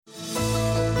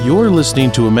You're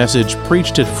listening to a message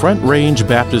preached at Front Range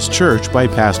Baptist Church by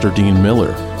Pastor Dean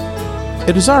Miller.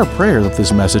 It is our prayer that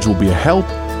this message will be a help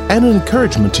and an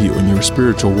encouragement to you in your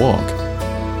spiritual walk.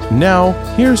 Now,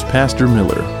 here's Pastor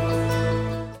Miller.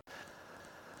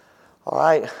 All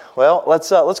right, well,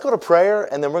 let's go to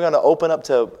prayer, and then we're going to open up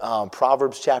to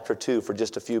Proverbs chapter 2 for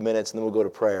just a few minutes, and then we'll go to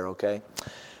prayer, okay?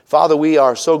 Father, we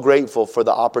are so grateful for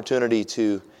the opportunity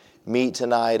to meet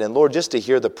tonight, and Lord, just to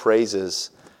hear the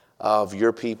praises of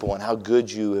your people and how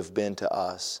good you have been to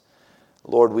us.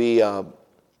 Lord, we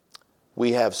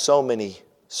have so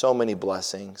many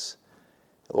blessings.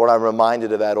 Lord, I'm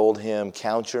reminded of that old hymn,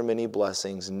 count your many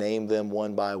blessings, name them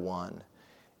one by one,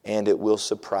 and it will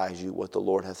surprise you what the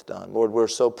Lord hath done. Lord, we're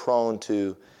so prone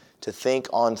to think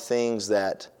on things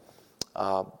that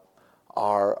are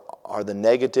the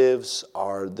negatives,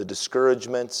 are the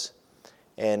discouragements,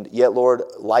 and yet, Lord,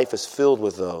 life is filled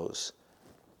with those.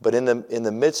 But in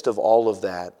the midst of all of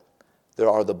that,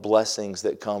 there are the blessings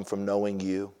that come from knowing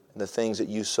you and the things that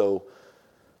you so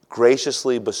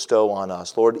graciously bestow on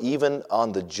us. Lord, even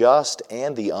on the just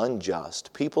and the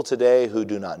unjust, people today who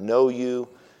do not know you,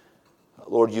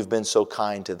 Lord, you've been so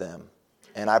kind to them.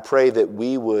 And I pray that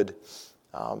we would,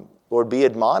 Lord, be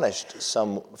admonished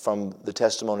some from the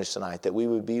testimonies tonight, that we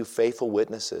would be faithful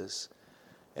witnesses.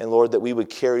 And Lord, that we would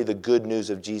carry the good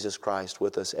news of Jesus Christ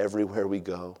with us everywhere we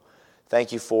go.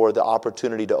 Thank you for the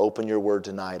opportunity to open your word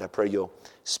tonight. I pray you'll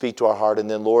speak to our heart. And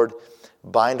then, Lord,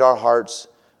 bind our hearts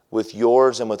with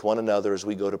yours and with one another as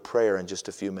we go to prayer in just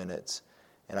a few minutes.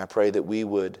 And I pray that we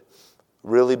would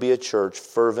really be a church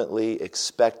fervently,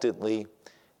 expectantly,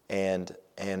 and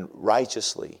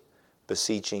righteously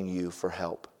beseeching you for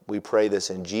help. We pray this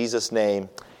in Jesus' name.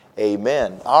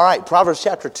 Amen. All right, Proverbs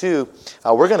chapter 2.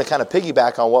 We're going to kind of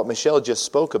piggyback on what Michelle just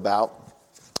spoke about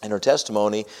in her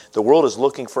testimony. The world is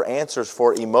looking for answers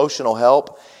for emotional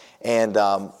help. And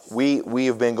we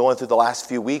have been going through the last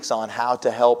few weeks on how to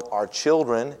help our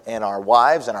children and our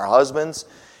wives and our husbands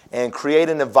and create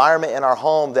an environment in our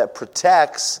home that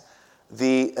protects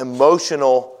the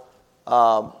emotional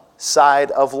side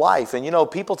of life. And you know,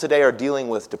 people today are dealing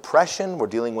with depression. We're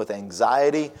dealing with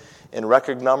anxiety in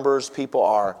record numbers. People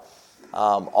are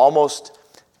almost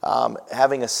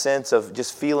having a sense of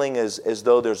just feeling as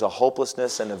though there's a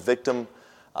hopelessness and a victim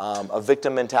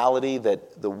mentality,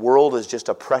 that the world is just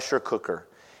a pressure cooker,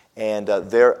 and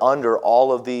they're under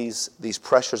all of these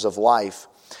pressures of life.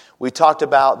 We talked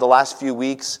about the last few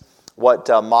weeks what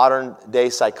modern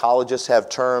day psychologists have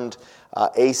termed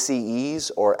ACEs,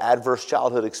 or adverse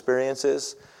childhood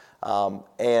experiences.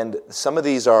 And some of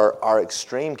these are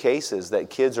extreme cases that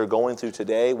kids are going through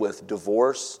today, with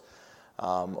divorce,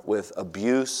 with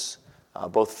abuse,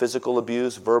 both physical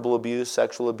abuse, verbal abuse,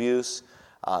 sexual abuse,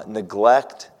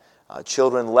 neglect,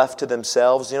 children left to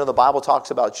themselves. You know, the Bible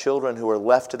talks about children who are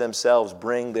left to themselves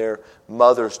bring their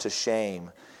mothers to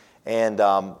shame. And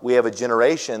we have a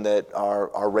generation that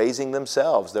are raising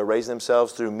themselves. They're raising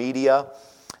themselves through media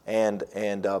and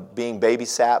being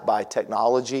babysat by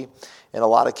technology in a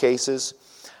lot of cases.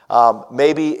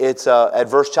 Maybe it's an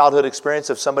adverse childhood experience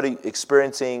of somebody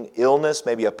experiencing illness,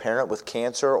 maybe a parent with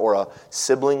cancer or a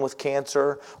sibling with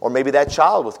cancer, or maybe that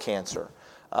child with cancer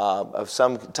of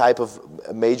some type of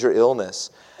major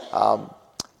illness.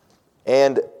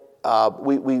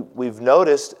 We've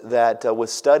noticed that with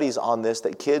studies on this,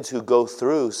 that kids who go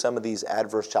through some of these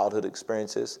adverse childhood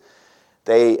experiences,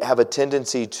 they have a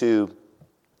tendency to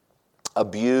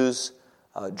abuse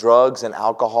drugs and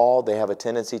alcohol. They have a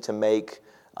tendency to make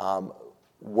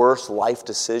worse life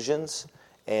decisions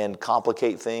and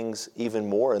complicate things even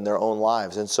more in their own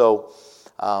lives. And so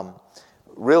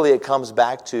really it comes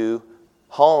back to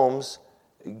homes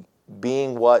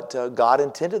being what God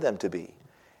intended them to be.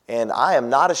 And I am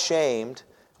not ashamed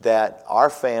that our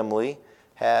family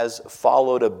has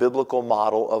followed a biblical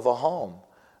model of a home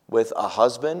with a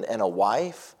husband and a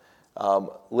wife,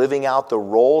 living out the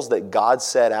roles that God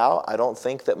set out. I don't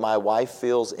think that my wife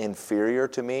feels inferior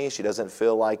to me. She doesn't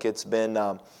feel like it's been,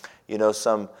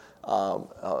 some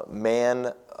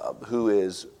man who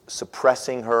is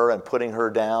suppressing her and putting her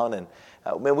down. And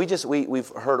we've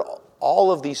heard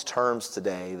all of these terms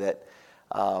today that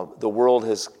the world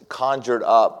has conjured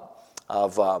up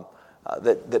of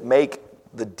that make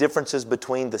the differences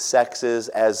between the sexes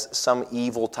as some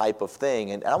evil type of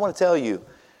thing. And I want to tell you,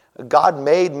 God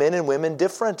made men and women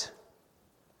different.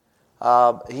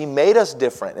 He made us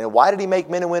different. And why did He make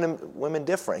men and women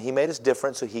different? He made us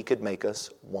different so He could make us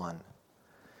one.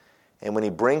 And when He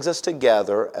brings us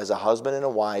together as a husband and a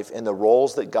wife in the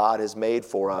roles that God has made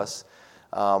for us,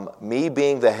 me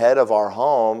being the head of our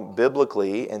home,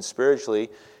 biblically and spiritually,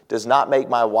 does not make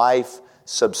my wife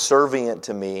subservient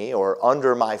to me or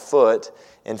under my foot.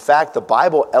 In fact, the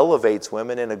Bible elevates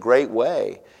women in a great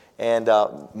way. And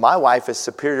my wife is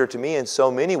superior to me in so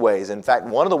many ways. In fact,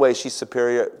 one of the ways she's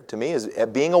superior to me is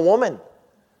at being a woman.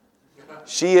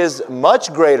 She is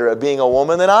much greater at being a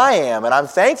woman than I am, and I'm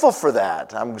thankful for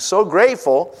that. I'm so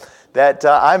grateful that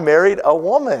I married a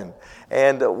woman,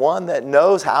 and one that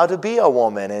knows how to be a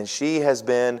woman, and she has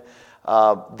been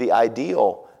the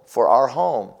ideal for our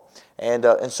home.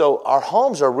 And so our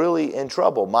homes are really in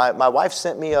trouble. My wife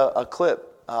sent me a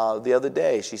clip the other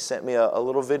day. She sent me a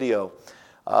little video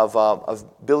of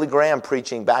Billy Graham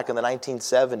preaching back in the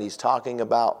 1970s, talking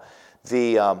about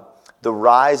the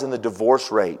rise in the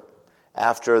divorce rate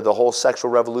after the whole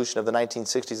sexual revolution of the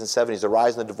 1960s and 70s, the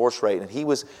rise in the divorce rate. And he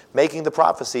was making the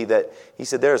prophecy that he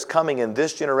said there is coming in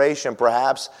this generation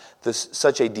perhaps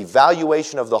such a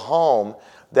devaluation of the home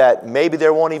that maybe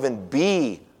there won't even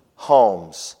be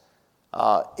homes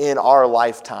in our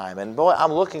lifetime. And boy,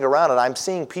 I'm looking around and I'm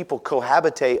seeing people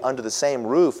cohabitate under the same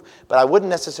roof, but I wouldn't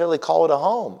necessarily call it a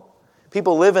home.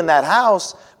 People live in that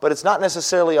house, but it's not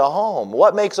necessarily a home.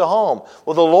 What makes a home?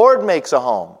 Well, the Lord makes a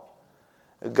home.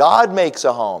 God makes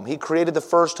a home. He created the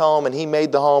first home and He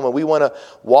made the home, and we want to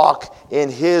walk in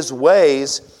His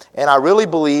ways. And I really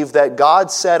believe that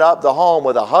God set up the home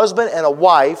with a husband and a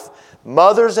wife,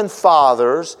 mothers and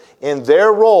fathers in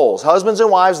their roles. Husbands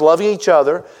and wives loving each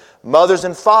other, mothers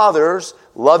and fathers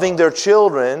loving their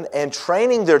children and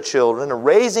training their children and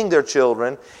raising their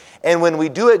children. And when we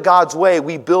do it God's way,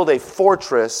 we build a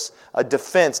fortress, a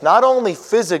defense, not only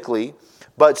physically,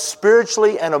 but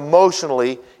spiritually and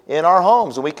emotionally in our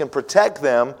homes. And we can protect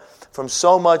them from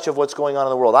so much of what's going on in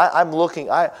the world. I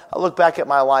look back at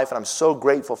my life and I'm so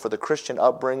grateful for the Christian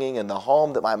upbringing and the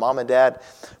home that my mom and dad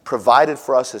provided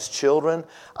for us as children.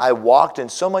 I walked in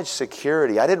so much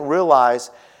security. I didn't realize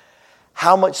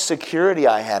how much security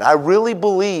I had. I really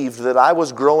believed that I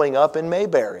was growing up in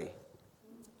Mayberry.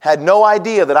 Had no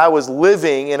idea that I was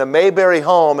living in a Mayberry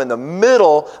home in the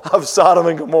middle of Sodom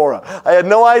and Gomorrah. I had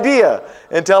no idea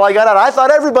until I got out. I thought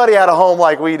everybody had a home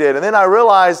like we did. And then I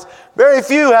realized very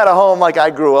few had a home like I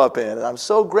grew up in. And I'm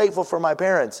so grateful for my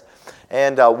parents.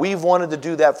 And we've wanted to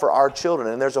do that for our children.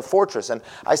 And there's a fortress. And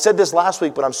I said this last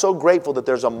week, but I'm so grateful that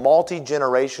there's a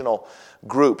multi-generational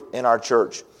group in our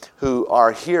church who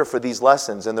are here for these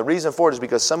lessons. And the reason for it is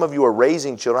because some of you are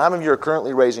raising children. How many of you are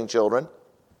currently raising children?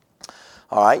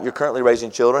 All right, you're currently raising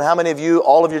children. How many of you,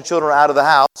 all of your children are out of the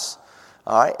house?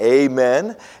 All right,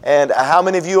 amen. And how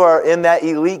many of you are in that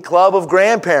elite club of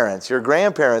grandparents? You're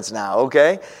grandparents now,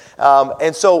 okay?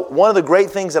 And so one of the great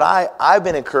things that I've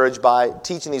been encouraged by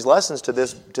teaching these lessons to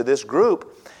this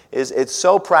group is it's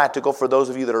so practical for those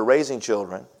of you that are raising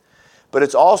children, but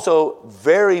it's also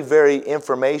very, very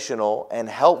informational and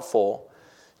helpful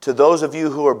to those of you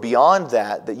who are beyond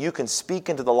that you can speak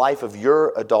into the life of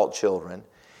your adult children.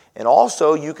 And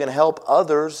also, you can help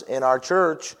others in our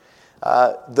church,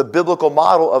 the biblical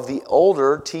model of the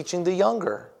older teaching the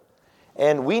younger.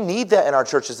 And we need that in our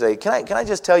churches today. Can I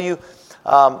just tell you,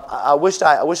 I wish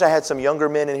I had some younger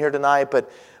men in here tonight,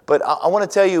 but I want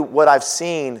to tell you what I've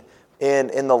seen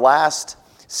in the last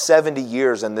 70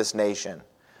 years in this nation.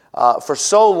 For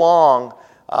so long,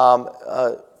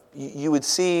 you would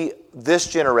see this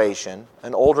generation,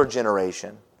 an older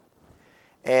generation,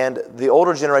 and the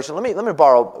older generation, let me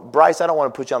borrow, Bryce, I don't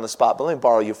want to put you on the spot, but let me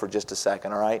borrow you for just a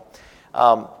second, all right?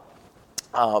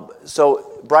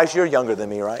 So, Bryce, you're younger than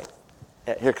me, right?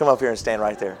 Here, come up here and stand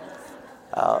right there.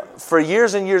 For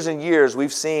years and years and years,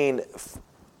 we've seen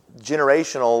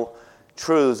generational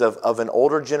truths of an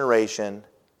older generation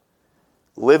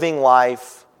living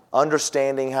life,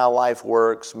 understanding how life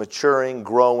works, maturing,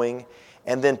 growing,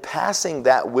 and then passing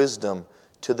that wisdom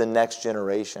to the next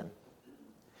generation.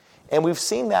 And we've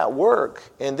seen that work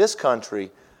in this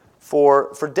country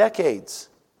for decades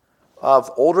of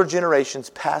older generations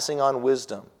passing on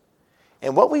wisdom.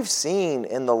 And what we've seen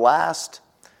in the last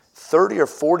 30 or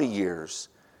 40 years,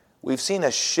 we've seen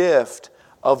a shift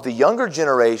of the younger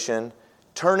generation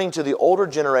turning to the older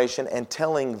generation and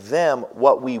telling them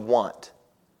what we want.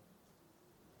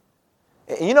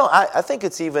 You know, I think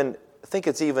it's even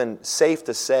safe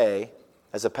to say,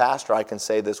 as a pastor, I can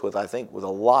say this with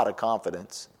a lot of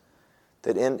confidence,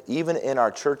 that even in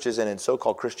our churches and in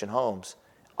so-called Christian homes,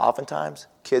 oftentimes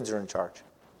kids are in charge.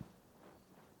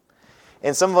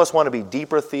 And some of us want to be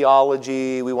deeper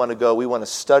theology. We want to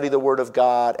study the Word of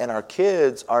God, and our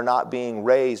kids are not being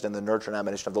raised in the nurture and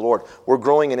admonition of the Lord. We're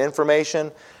growing in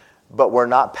information, but we're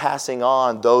not passing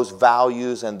on those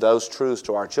values and those truths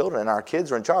to our children. And our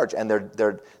kids are in charge, and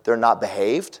they're not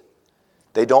behaved.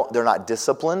 They're not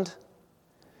disciplined.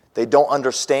 They don't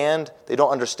understand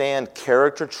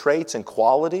character traits and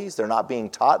qualities. They're not being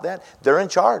taught that. They're in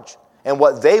charge. And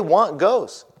what they want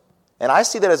goes. And I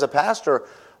see that as a pastor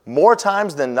more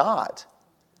times than not.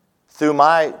 Through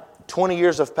my 20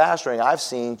 years of pastoring, I've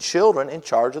seen children in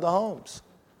charge of the homes.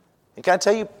 And can I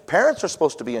tell you, parents are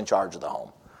supposed to be in charge of the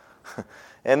home.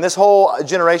 And this whole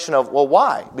generation of, well,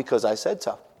 why? Because I said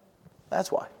so.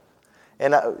 That's why.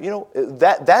 And,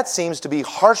 that seems to be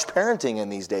harsh parenting in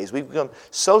these days. We've become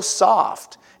so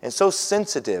soft and so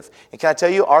sensitive. And can I tell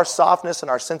you, our softness and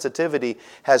our sensitivity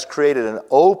has created an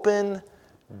open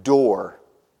door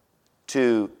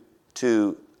to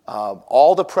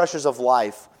all the pressures of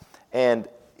life and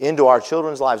into our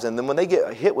children's lives. And then when they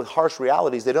get hit with harsh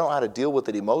realities, they don't know how to deal with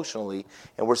it emotionally.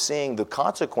 And we're seeing the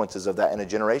consequences of that in a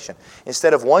generation.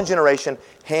 Instead of one generation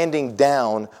handing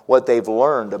down what they've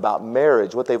learned about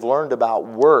marriage, what they've learned about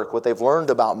work, what they've learned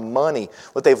about money,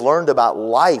 what they've learned about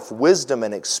life, wisdom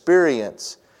and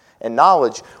experience and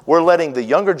knowledge, we're letting the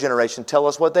younger generation tell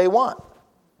us what they want.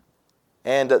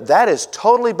 And that is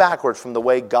totally backwards from the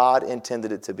way God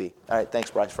intended it to be. All right, thanks,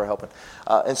 Bryce, for helping.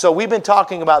 And so we've been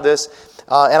talking about this,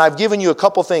 and I've given you a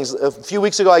couple things. A few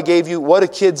weeks ago, I gave you what do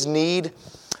kids need?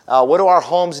 What do our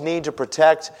homes need to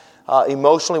protect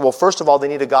emotionally? Well, first of all, they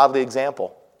need a godly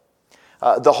example.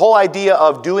 The whole idea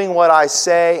of doing what I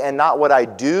say and not what I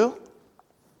do,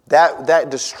 that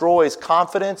destroys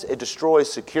confidence. It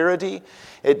destroys security.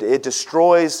 It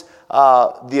destroys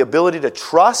the ability to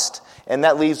trust. And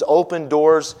that leaves open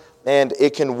doors, and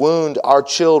it can wound our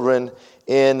children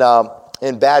in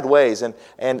bad ways.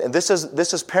 And this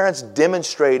is parents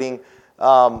demonstrating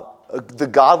the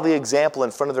godly example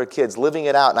in front of their kids, living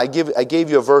it out. And I gave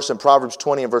you a verse in Proverbs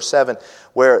 20 and verse 7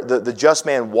 where the just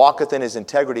man walketh in his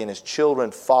integrity, and his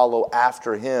children follow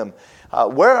after him.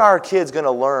 Where are our kids going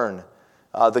to learn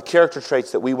the character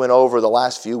traits that we went over the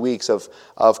last few weeks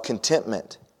of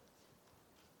contentment?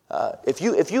 If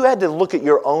you had to look at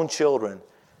your own children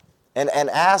and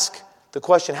ask the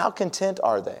question, how content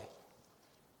are they?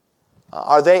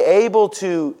 Are they able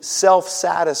to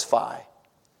self-satisfy?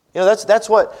 That's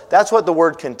what the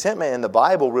word contentment in the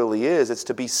Bible really is. It's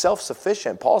to be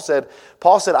self-sufficient. Paul said,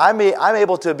 I'm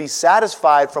able to be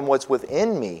satisfied from what's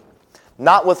within me,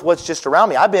 not with what's just around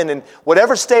me. I've been in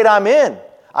whatever state I'm in.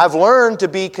 I've learned to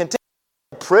be content.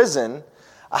 In prison,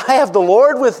 I have the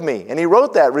Lord with me. And he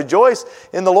wrote that, rejoice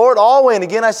in the Lord always. And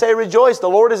again I say rejoice, the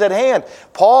Lord is at hand.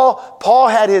 Paul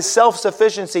had his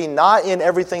self-sufficiency not in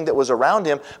everything that was around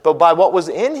him, but by what was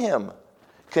in him.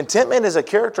 Contentment is a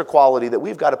character quality that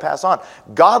we've got to pass on.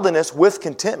 Godliness with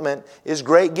contentment is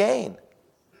great gain.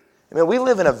 I mean, we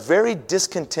live in a very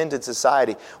discontented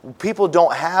society. People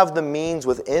don't have the means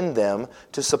within them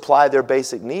to supply their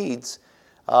basic needs.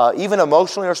 Even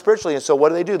emotionally or spiritually. And so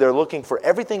what do? They're looking for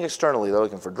everything externally. They're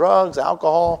looking for drugs,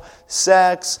 alcohol,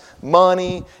 sex,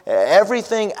 money,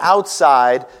 everything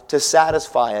outside to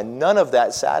satisfy. And none of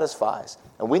that satisfies.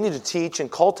 And we need to teach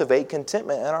and cultivate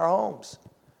contentment in our homes.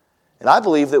 And I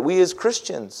believe that we as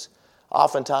Christians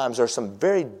oftentimes are some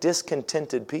very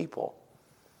discontented people.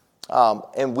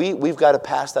 And we've got to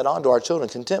pass that on to our children,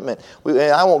 contentment. And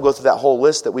I won't go through that whole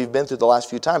list that we've been through the last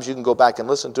few times. You can go back and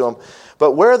listen to them.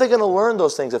 But where are they going to learn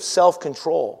those things of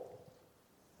self-control?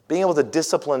 Being able to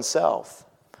discipline self.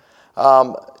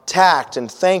 Tact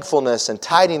and thankfulness and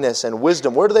tidiness and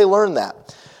wisdom. Where do they learn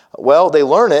that? Well, they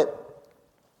learn it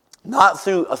not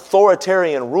through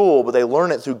authoritarian rule, but they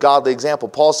learn it through godly example.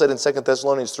 Paul said in 2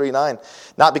 Thessalonians 3:9,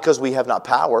 not because we have not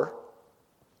power.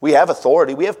 We have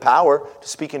authority. We have power to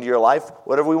speak into your life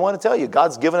whatever we want to tell you.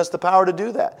 God's given us the power to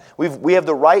do that. We have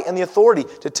the right and the authority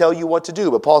to tell you what to do.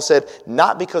 But Paul said,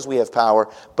 not because we have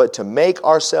power, but to make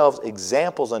ourselves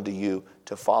examples unto you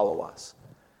to follow us.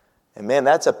 And man,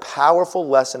 that's a powerful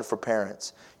lesson for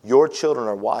parents. Your children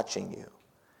are watching you.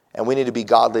 And we need to be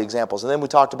godly examples. And then we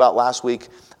talked about last week,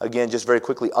 again, just very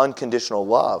quickly, unconditional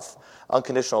love.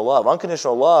 Unconditional love.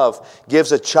 Unconditional love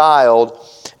gives a child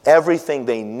everything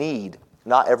they need,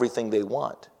 not everything they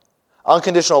want.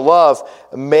 Unconditional love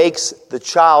makes the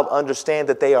child understand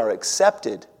that they are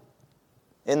accepted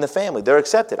in the family. They're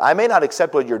accepted. I may not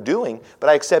accept what you're doing, but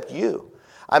I accept you.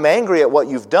 I'm angry at what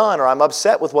you've done, or I'm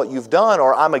upset with what you've done,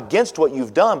 or I'm against what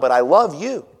you've done, but I love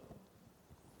you.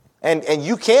 And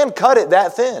you can cut it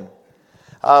that thin.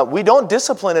 We don't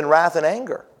discipline in wrath and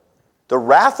anger. The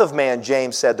wrath of man,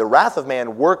 James said, the wrath of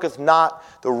man worketh not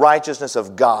the righteousness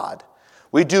of God.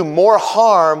 We do more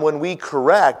harm when we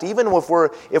correct, even if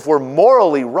we're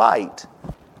morally right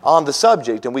on the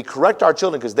subject, and we correct our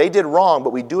children because they did wrong,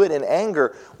 but we do it in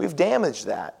anger, we've damaged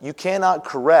that. You cannot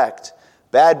correct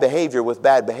bad behavior with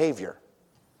bad behavior.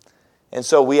 And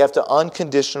so we have to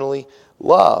unconditionally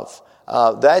love.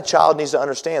 that child needs to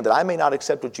understand that I may not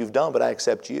accept what you've done, but I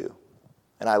accept you.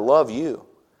 And I love you.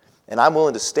 And I'm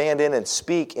willing to stand in and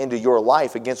speak into your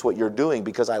life against what you're doing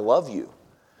because I love you.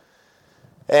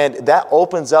 And that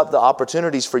opens up the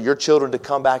opportunities for your children to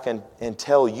come back and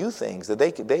tell you things. That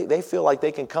they feel like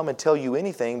they can come and tell you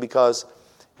anything because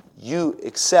you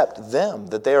accept them.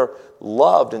 That they're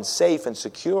loved and safe and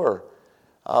secure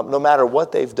no matter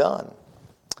what they've done.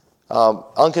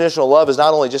 Unconditional love is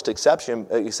not only just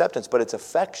acceptance, but it's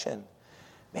affection.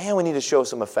 Man, we need to show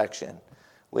some affection.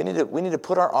 We need to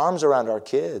put our arms around our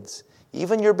kids.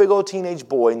 Even your big old teenage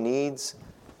boy needs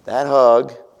that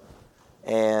hug.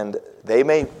 And they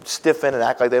may stiffen and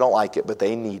act like they don't like it, but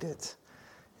they need it.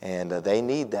 And they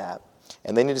need that.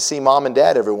 And they need to see mom and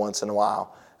dad every once in a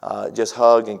while just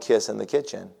hug and kiss in the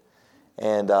kitchen.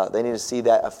 And they need to see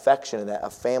that affection and that a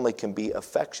family can be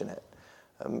affectionate.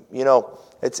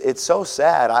 It's so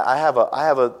sad. I have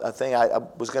a thing. I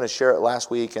was going to share it last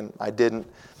week, and I didn't,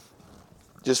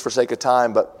 just for sake of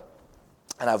time.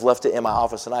 And I've left it in my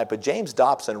office tonight. But James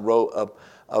Dobson wrote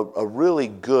a really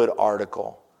good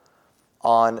article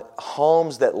on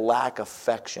homes that lack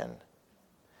affection.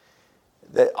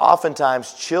 That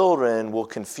oftentimes children will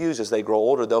confuse, as they grow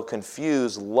older, they'll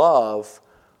confuse love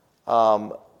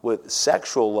with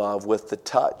sexual love with the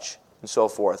touch and so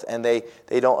forth. And they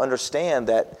don't understand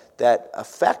that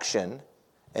affection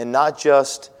and not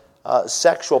just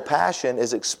sexual passion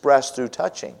is expressed through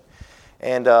touching.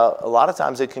 And a lot of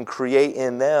times it can create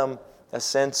in them a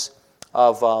sense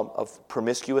of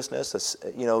promiscuousness,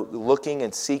 looking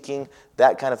and seeking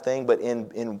that kind of thing, but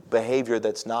in behavior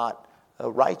that's not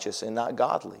righteous and not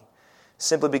godly.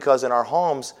 Simply because in our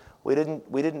homes we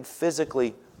didn't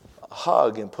physically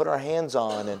hug and put our hands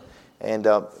on and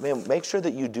make sure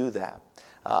that you do that.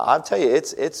 I'll tell you,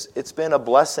 it's been a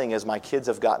blessing as my kids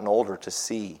have gotten older to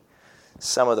see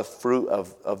some of the fruit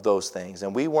of those things.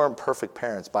 And we weren't perfect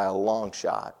parents by a long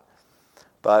shot.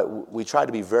 But we tried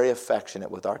to be very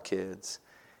affectionate with our kids.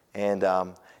 And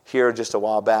here just a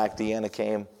while back, Deanna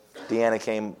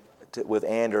came with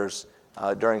Anders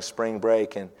during spring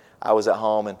break. And I was at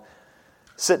home and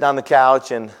sitting on the couch.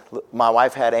 And my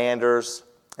wife had Anders.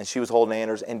 And she was holding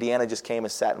Anders. And Deanna just came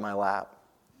and sat in my lap.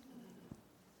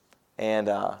 And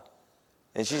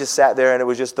she just sat there. And it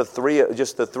was just the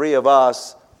three of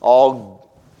us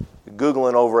all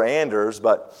Googling over Anders.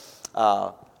 But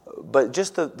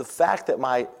just the fact that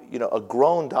a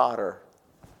grown daughter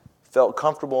felt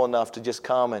comfortable enough to just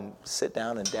come and sit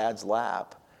down in Dad's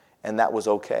lap, and that was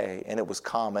okay, and it was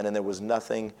common, and there was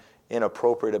nothing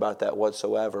inappropriate about that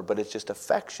whatsoever, but it's just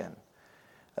affection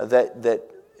that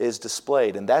is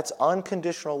displayed, and that's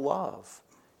unconditional love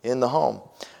in the home.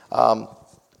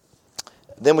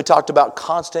 Then we talked about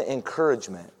constant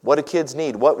encouragement. What do kids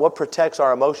need? What protects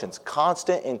our emotions?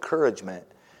 Constant encouragement.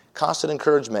 Constant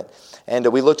encouragement. And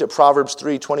we looked at Proverbs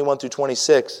 3, 21 through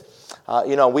 26.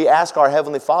 We ask our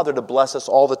Heavenly Father to bless us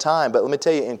all the time. But let me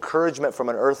tell you, encouragement from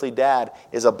an earthly dad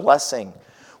is a blessing.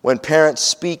 When parents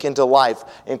speak into life,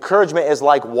 encouragement is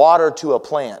like water to a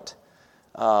plant.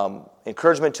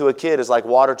 Encouragement to a kid is like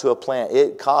water to a plant.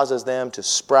 It causes them to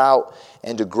sprout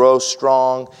and to grow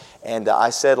strong. And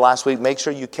I said last week, make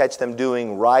sure you catch them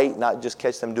doing right, not just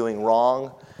catch them doing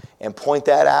wrong. And point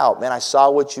that out. Man, I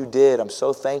saw what you did. I'm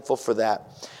so thankful for that.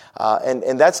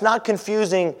 And that's not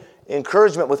confusing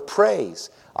encouragement with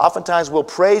praise. Oftentimes we'll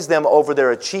praise them over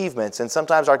their achievements. And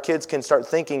sometimes our kids can start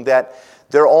thinking that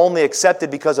they're only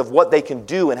accepted because of what they can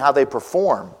do and how they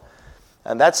perform.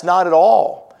 And that's not at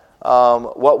all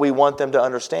what we want them to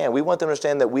understand. We want them to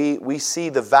understand that we see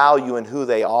the value in who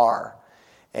they are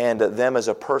and them as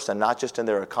a person, not just in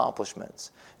their accomplishments.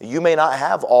 You may not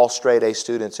have all straight A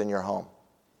students in your home.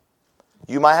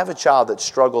 You might have a child that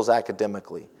struggles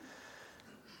academically.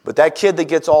 But that kid that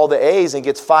gets all the A's and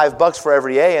gets $5 for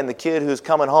every A, and the kid who's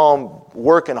coming home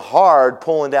working hard,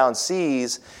 pulling down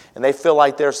C's, and they feel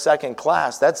like they're second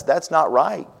class, that's not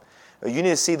right. You need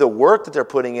to see the work that they're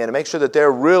putting in and make sure that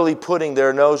they're really putting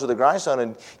their nose to the grindstone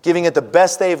and giving it the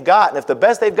best they've got. And if the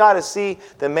best they've got is C,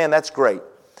 then man, that's great.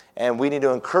 And we need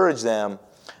to encourage them.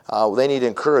 They need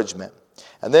encouragement.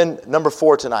 And then number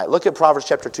 4 tonight. Look at Proverbs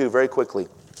chapter 2 very quickly.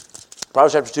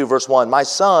 Proverbs chapter 2, verse 1. My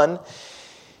son,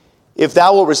 if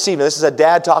thou wilt receive, now this is a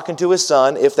dad talking to his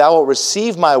son, if thou wilt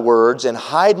receive my words and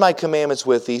hide my commandments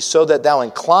with thee, so that thou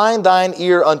incline thine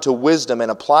ear unto wisdom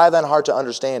and apply thine heart to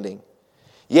understanding.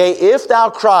 Yea, if thou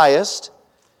criest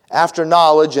after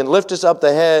knowledge and liftest up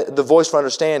the voice for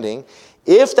understanding,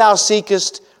 if thou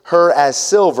seekest her as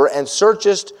silver and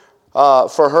searchest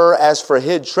for her as for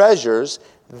hid treasures,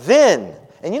 then,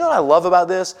 and you know what I love about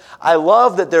this? I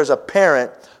love that there's a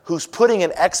parent who's putting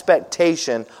an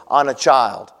expectation on a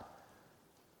child.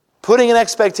 Putting an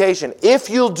expectation. If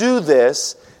you'll do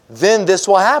this, then this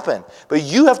will happen. But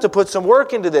you have to put some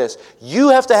work into this. You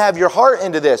have to have your heart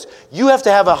into this. You have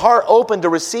to have a heart open to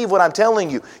receive what I'm telling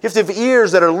you. You have to have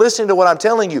ears that are listening to what I'm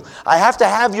telling you. I have to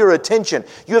have your attention.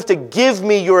 You have to give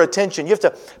me your attention. You have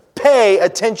to pay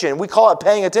attention. We call it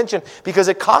paying attention because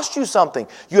it costs you something.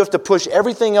 You have to push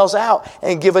everything else out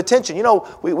and give attention. You know,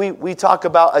 we talk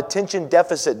about attention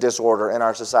deficit disorder in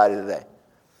our society today.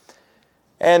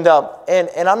 And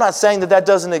I'm not saying that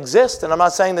doesn't exist, and I'm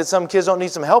not saying that some kids don't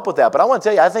need some help with that. But I want to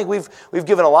tell you, I think we've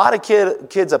given a lot of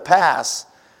kids a pass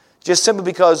just simply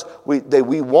because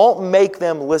we won't make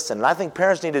them listen. And I think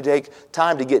parents need to take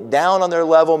time to get down on their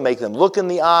level, make them look in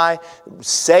the eye,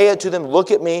 say it to them, look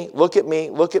at me, look at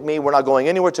me, look at me. We're not going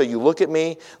anywhere till you look at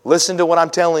me. Listen to what I'm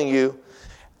telling you.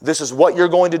 This is what you're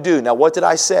going to do. Now, what did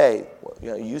I say?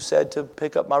 You said to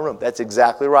pick up my room. That's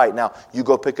exactly right. Now, you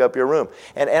go pick up your room.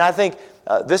 And I think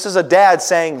this is a dad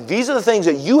saying, these are the things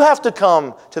that you have to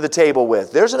come to the table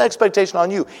with. There's an expectation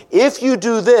on you. If you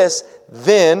do this,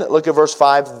 then, look at verse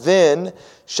 5, then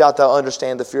shalt thou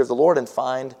understand the fear of the Lord and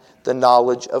find the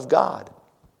knowledge of God.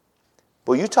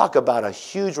 Well, you talk about a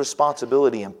huge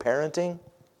responsibility in parenting.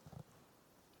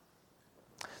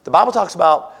 The Bible talks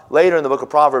about later in the book of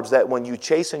Proverbs that when you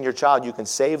chasten your child, you can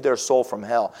save their soul from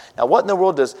hell. Now, what in the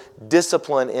world does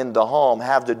discipline in the home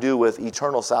have to do with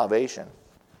eternal salvation?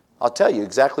 I'll tell you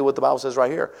exactly what the Bible says right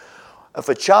here. If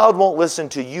a child won't listen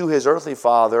to you, his earthly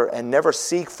father, and never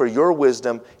seek for your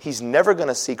wisdom, he's never going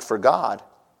to seek for God.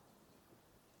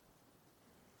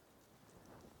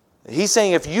 He's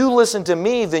saying, if you listen to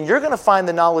me, then you're going to find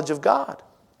the knowledge of God.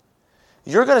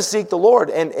 You're going to seek the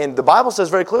Lord. And the Bible says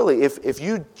very clearly, if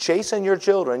you chasten your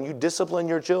children, you discipline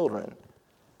your children,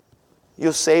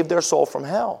 you'll save their soul from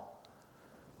hell.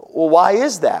 Well, why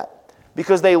is that?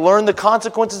 Because they learn the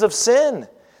consequences of sin.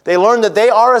 They learn that they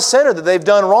are a sinner, that they've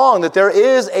done wrong, that there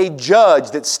is a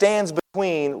judge that stands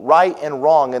between right and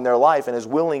wrong in their life and is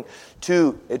willing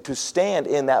to stand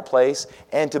in that place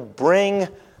and to bring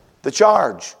the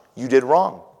charge. You did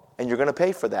wrong, and you're going to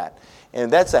pay for that.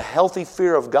 And that's a healthy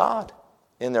fear of God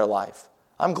in their life.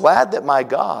 I'm glad that my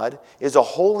God is a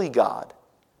holy God.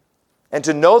 And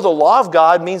to know the law of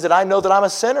God means that I know that I'm a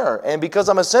sinner. And because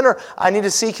I'm a sinner, I need to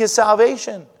seek His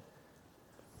salvation.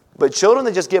 But children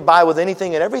that just get by with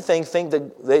anything and everything think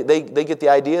that they get the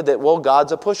idea that, well,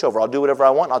 God's a pushover. I'll do whatever I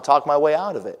want and I'll talk my way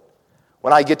out of it.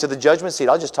 When I get to the judgment seat,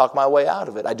 I'll just talk my way out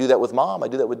of it. I do that with mom. I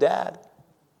do that with dad.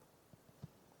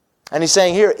 And he's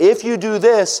saying here, if you do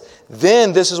this,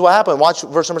 then this is what happened. Watch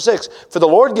verse number 6. For the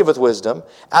Lord giveth wisdom.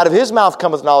 Out of His mouth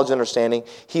cometh knowledge and understanding.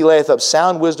 He layeth up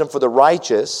sound wisdom for the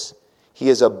righteous. He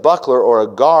is a buckler or a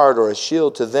guard or a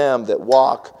shield to them that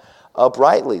walk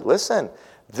uprightly. Listen,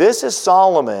 this is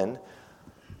Solomon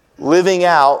living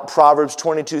out Proverbs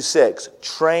 22:6.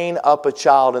 Train up a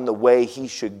child in the way he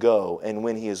should go, and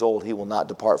when he is old, he will not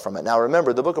depart from it. Now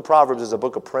remember, the book of Proverbs is a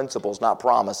book of principles, not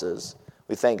promises.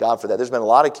 We thank God for that. There's been a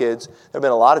lot of kids, there have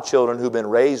been a lot of children who've been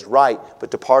raised right,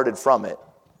 but departed from it.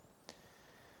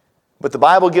 But the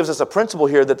Bible gives us a principle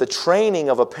here that the training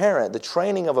of a parent, and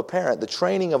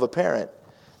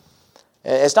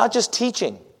it's not just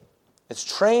teaching, it's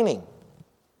training.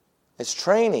 It's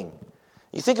training.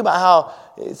 You think about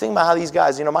how these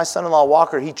guys, my son-in-law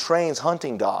Walker, he trains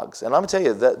hunting dogs. And I'm going to tell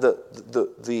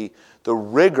you, the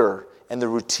rigor and the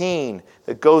routine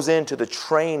that goes into the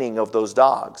training of those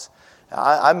dogs.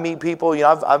 I meet people,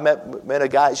 I've met a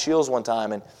guy at Shields one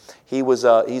time, and he's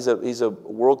a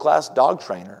world-class dog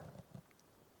trainer.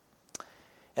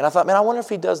 And I thought, man, I wonder if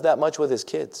he does that much with his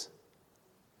kids.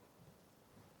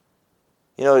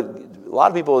 A lot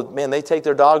of people, man, they take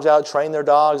their dogs out, train their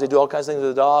dogs, they do all kinds of things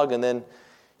with the dog, and then,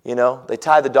 they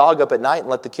tie the dog up at night and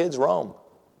let the kids roam.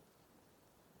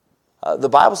 The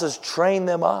Bible says train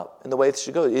them up in the way they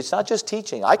should go. It's not just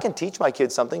teaching. I can teach my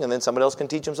kids something, and then somebody else can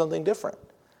teach them something different.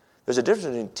 There's a difference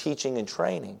between teaching and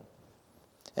training.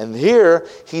 And here,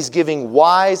 he's giving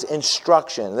wise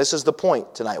instruction. This is the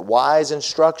point tonight, wise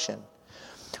instruction.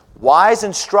 Wise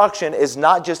instruction is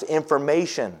not just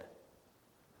information.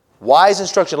 Wise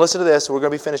instruction, listen to this, we're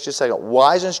going to be finished in just a second.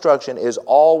 Wise instruction is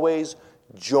always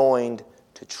joined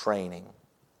to training.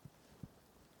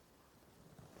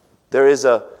 It's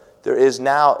a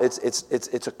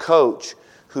coach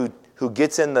who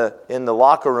gets in the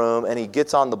locker room and he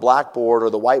gets on the blackboard or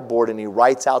the whiteboard and he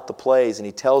writes out the plays and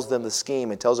he tells them the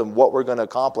scheme and tells them what we're going to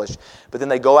accomplish. But then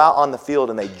they go out on the field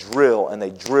and they drill and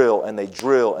they drill and they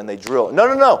drill and they drill.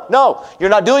 No, you're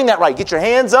not doing that right. Get your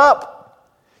hands up.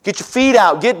 Get your feet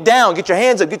out, get down, get your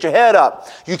hands up, get your head up.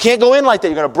 You can't go in like that.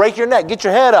 You're going to break your neck. Get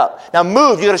your head up. Now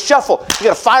move. You got to shuffle. You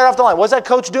got to fire off the line. What's that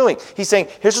coach doing? He's saying,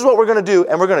 here's what we're going to do,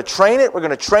 and we're going to train it, we're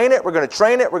going to train it, we're going to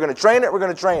train it, we're going to train it, we're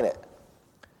going to train it.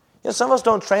 You know, some of us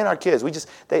don't train our kids.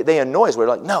 They annoy us. We're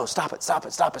like, no, stop it, stop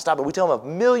it, stop it, stop it. We tell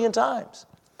them 1,000,000 times.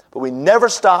 But we never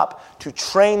stop to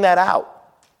train that out.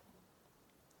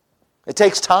 It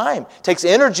takes time, it takes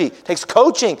energy, it takes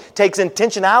coaching, it takes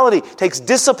intentionality, it takes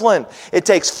discipline. It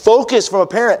takes focus from a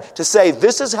parent to say,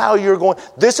 this is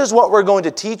what we're going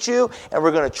to teach you, and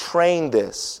we're going to train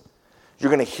this.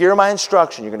 You're going to hear my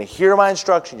instruction, you're going to hear my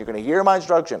instruction, you're going to hear my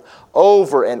instruction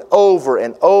over and over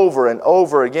and over and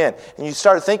over again. And you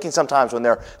start thinking sometimes when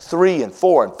they're 3 and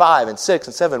 4 and 5 and 6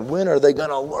 and 7, when are they going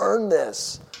to learn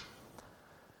this?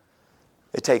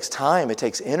 It takes time, it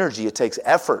takes energy, it takes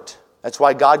effort. That's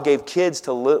why God gave kids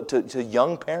to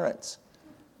young parents.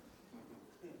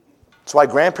 That's why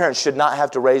grandparents should not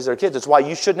have to raise their kids. That's why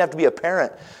you shouldn't have to be a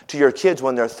parent to your kids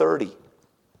when they're 30.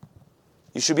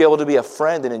 You should be able to be a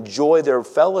friend and enjoy their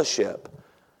fellowship.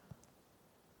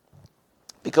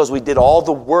 Because we did all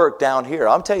the work down here.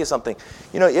 I'll tell you something.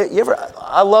 You know,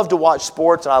 I love to watch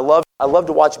sports, and I love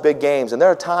to watch big games. And there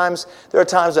are times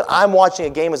that I'm watching a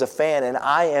game as a fan, and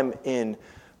I am in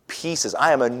pieces.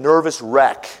 I am a nervous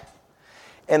wreck.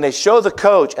 And they show the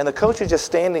coach, and the coach is just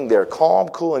standing there, calm,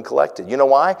 cool, and collected. You know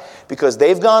why? Because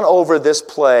they've gone over this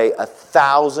play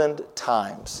 1,000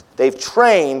 times. They've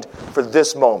trained for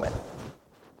this moment.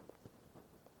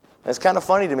 And it's kind of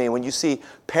funny to me when you see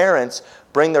parents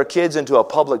bring their kids into a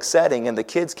public setting and the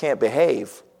kids can't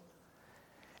behave.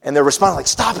 And they're responding like,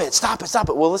 stop it, stop it, stop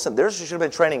it. Well, listen, theirs should have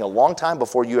been training a long time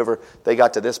before they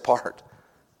got to this part.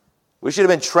 We should have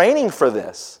been training for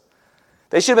this.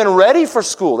 They should have been ready for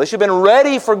school. They should have been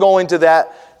ready for going to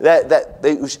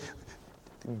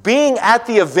being at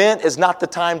the event is not the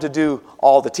time to do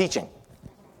all the teaching.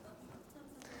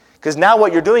 Because now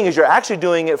what you're doing is you're actually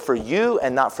doing it for you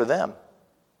and not for them.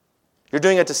 You're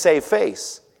doing it to save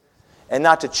face and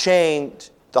not to change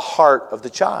the heart of the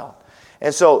child.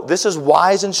 And so this is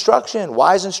wise instruction,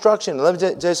 wise instruction. Let me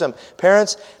tell you something.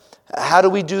 Parents, how do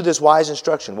we do this wise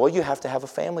instruction? Well, you have to have a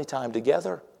family time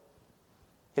together.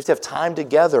 You have to have time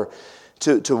together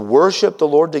to worship the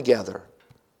Lord together.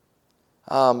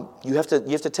 You have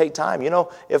to take time. You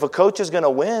know, if a coach is going to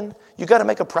win, you got to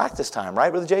make a practice time, right,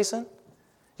 Brother Jason?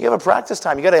 You have a practice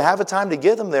time. You got to have a time to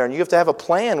get them there, and you have to have a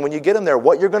plan when you get them there,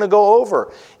 what you're going to go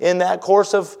over in that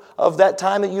course of that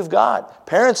time that you've got.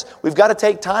 Parents, we've got to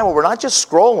take time where we're not just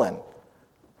scrolling.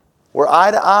 We're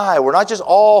eye to eye. We're not just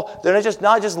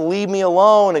not just leave me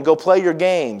alone and go play your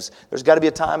games. There's got to be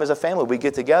a time as a family we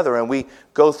get together and we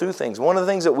go through things. One of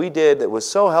the things that we did that was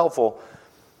so helpful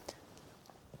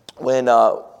when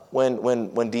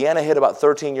Deanna hit about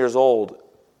 13 years old,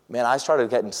 man, I started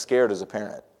getting scared as a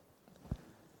parent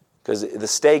because the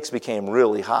stakes became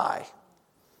really high.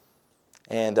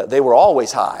 And they were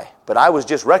always high, but I was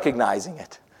just recognizing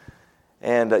it.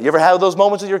 And you ever have those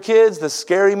moments with your kids, the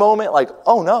scary moment, like,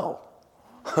 oh no,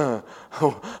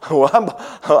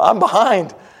 I'm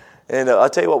behind. And I'll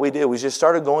tell you what we did. We just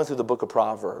started going through the book of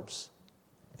Proverbs.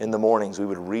 In the mornings, we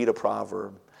would read a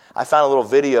proverb. I found a little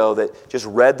video that just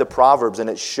read the Proverbs, and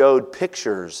it showed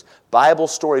pictures, Bible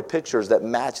story pictures that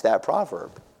matched that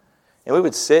proverb. And we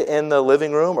would sit in the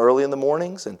living room early in the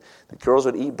mornings, and the girls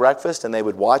would eat breakfast, and they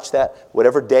would watch that,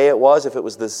 whatever day it was. If it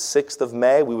was the 6th of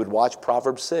May, we would watch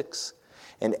Proverbs 6.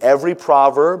 And every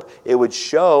proverb, it would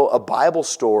show a Bible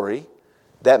story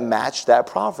that matched that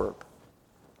proverb.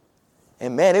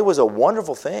 And man, it was a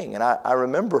wonderful thing. And I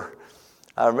remember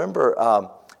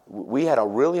we had a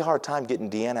really hard time getting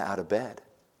Deanna out of bed.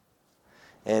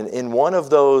 And in one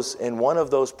of those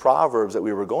proverbs that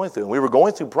we were going through, and we were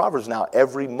going through Proverbs now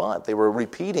every month. They were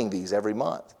repeating these every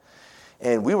month.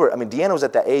 And Deanna was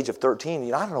at that age of 13.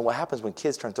 You know, I don't know what happens when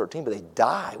kids turn 13, but they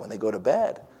die when they go to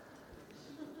bed.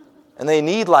 And they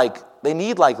need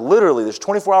literally, there's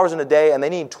 24 hours in a day, and they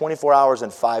need 24 hours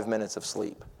and 5 minutes of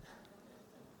sleep.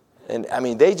 And I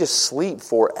mean, they just sleep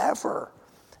forever.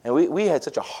 And we had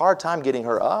such a hard time getting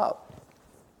her up.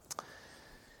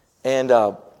 And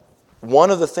one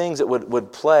of the things that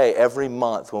would play every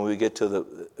month when we get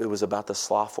to it was about the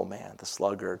slothful man, the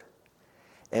sluggard.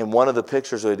 And one of the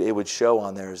pictures it would show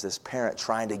on there is this parent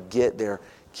trying to get their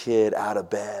kid out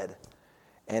of bed.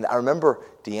 And I remember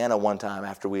Deanna one time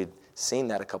after we'd seen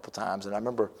that a couple times, and I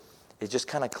remember it just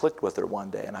kind of clicked with her one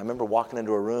day. And I remember walking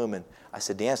into her room, and I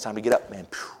said, "Deanna, it's time to get up." Man,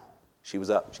 she was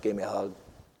up. She gave me a hug.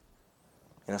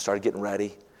 And I started getting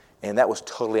ready, and that was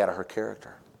totally out of her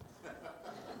character.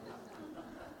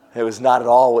 It was not at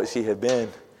all what she had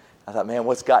been. I thought, man,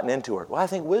 what's gotten into her? Well, I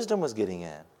think wisdom was getting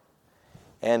in.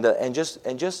 And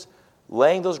just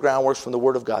laying those groundworks from the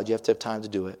Word of God. You have to have time to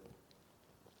do it.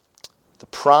 The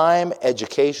prime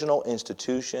educational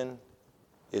institution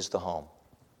is the home.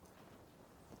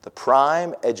 The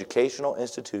prime educational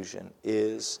institution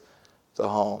is the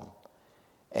home.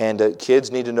 And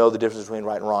kids need to know the difference between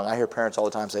right and wrong. I hear parents all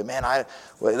the time say, man,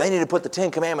 they need to put the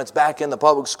Ten Commandments back in the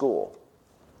public school.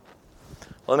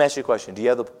 Well, let me ask you a question. Do you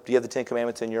have the Ten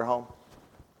Commandments in your home?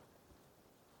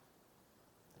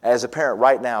 As a parent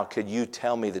right now, could you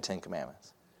tell me the Ten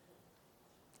Commandments?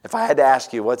 If I had to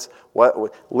ask you,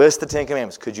 list the Ten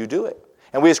Commandments, could you do it?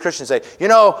 And we as Christians say,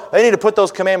 they need to put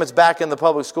those commandments back in the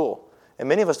public school. And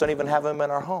many of us don't even have them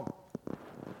in our home.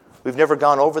 We've never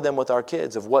gone over them with our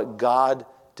kids of what God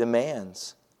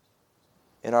demands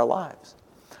in our lives.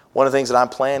 One of the things that I'm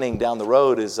planning down the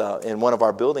road is in one of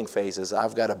our building phases,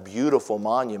 I've got a beautiful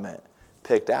monument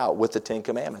picked out with the Ten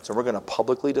Commandments. And we're going to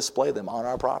publicly display them on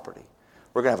our property.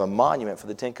 We're going to have a monument for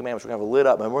the Ten Commandments. We're going to have it lit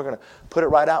up, and we're going to put it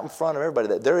right out in front of everybody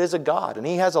that there is a God, and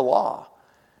He has a law.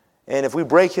 And if we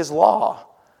break His law,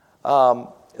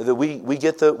 that we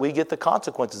get the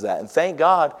consequences of that. And thank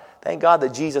God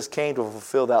that Jesus came to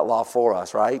fulfill that law for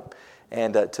us, right?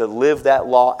 And to live that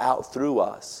law out through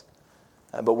us.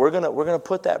 But we're gonna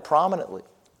put that prominently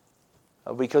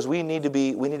because we need to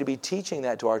be teaching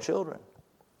that to our children.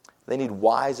 They need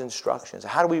wise instructions.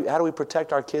 How do we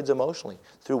protect our kids emotionally?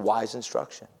 Through wise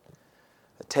instruction.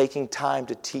 Taking time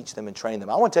to teach them and train them.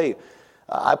 I want to tell you,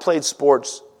 I played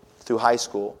sports through high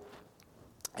school,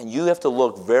 and you have to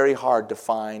look very hard to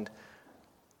find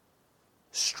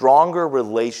stronger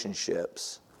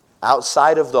relationships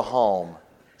outside of the home,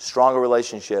 stronger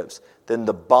relationships than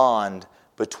the bond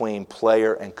between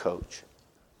player and coach.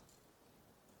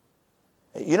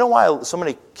 You know why so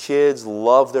many kids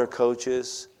love their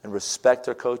coaches and respect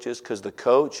their coaches? Because the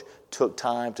coach took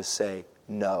time to say,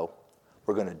 no,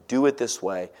 we're going to do it this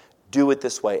way.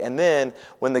 And then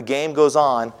when the game goes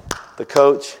on, the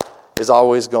coach is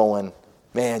always going,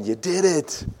 man, you did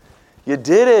it. You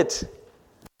did it.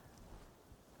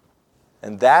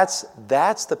 And that's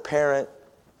the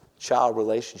parent-child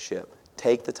relationship.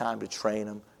 Take the time to train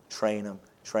them.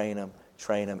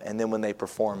 And then when they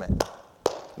perform it,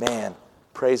 man,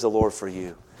 praise the Lord for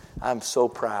you. I'm so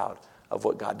proud of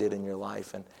what God did in your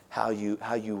life and how you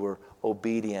were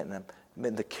obedient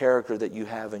and the character that you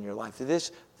have in your life.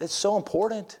 That's so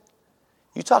important.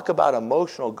 You talk about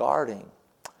emotional guarding.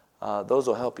 Those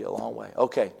will help you a long way.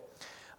 Okay.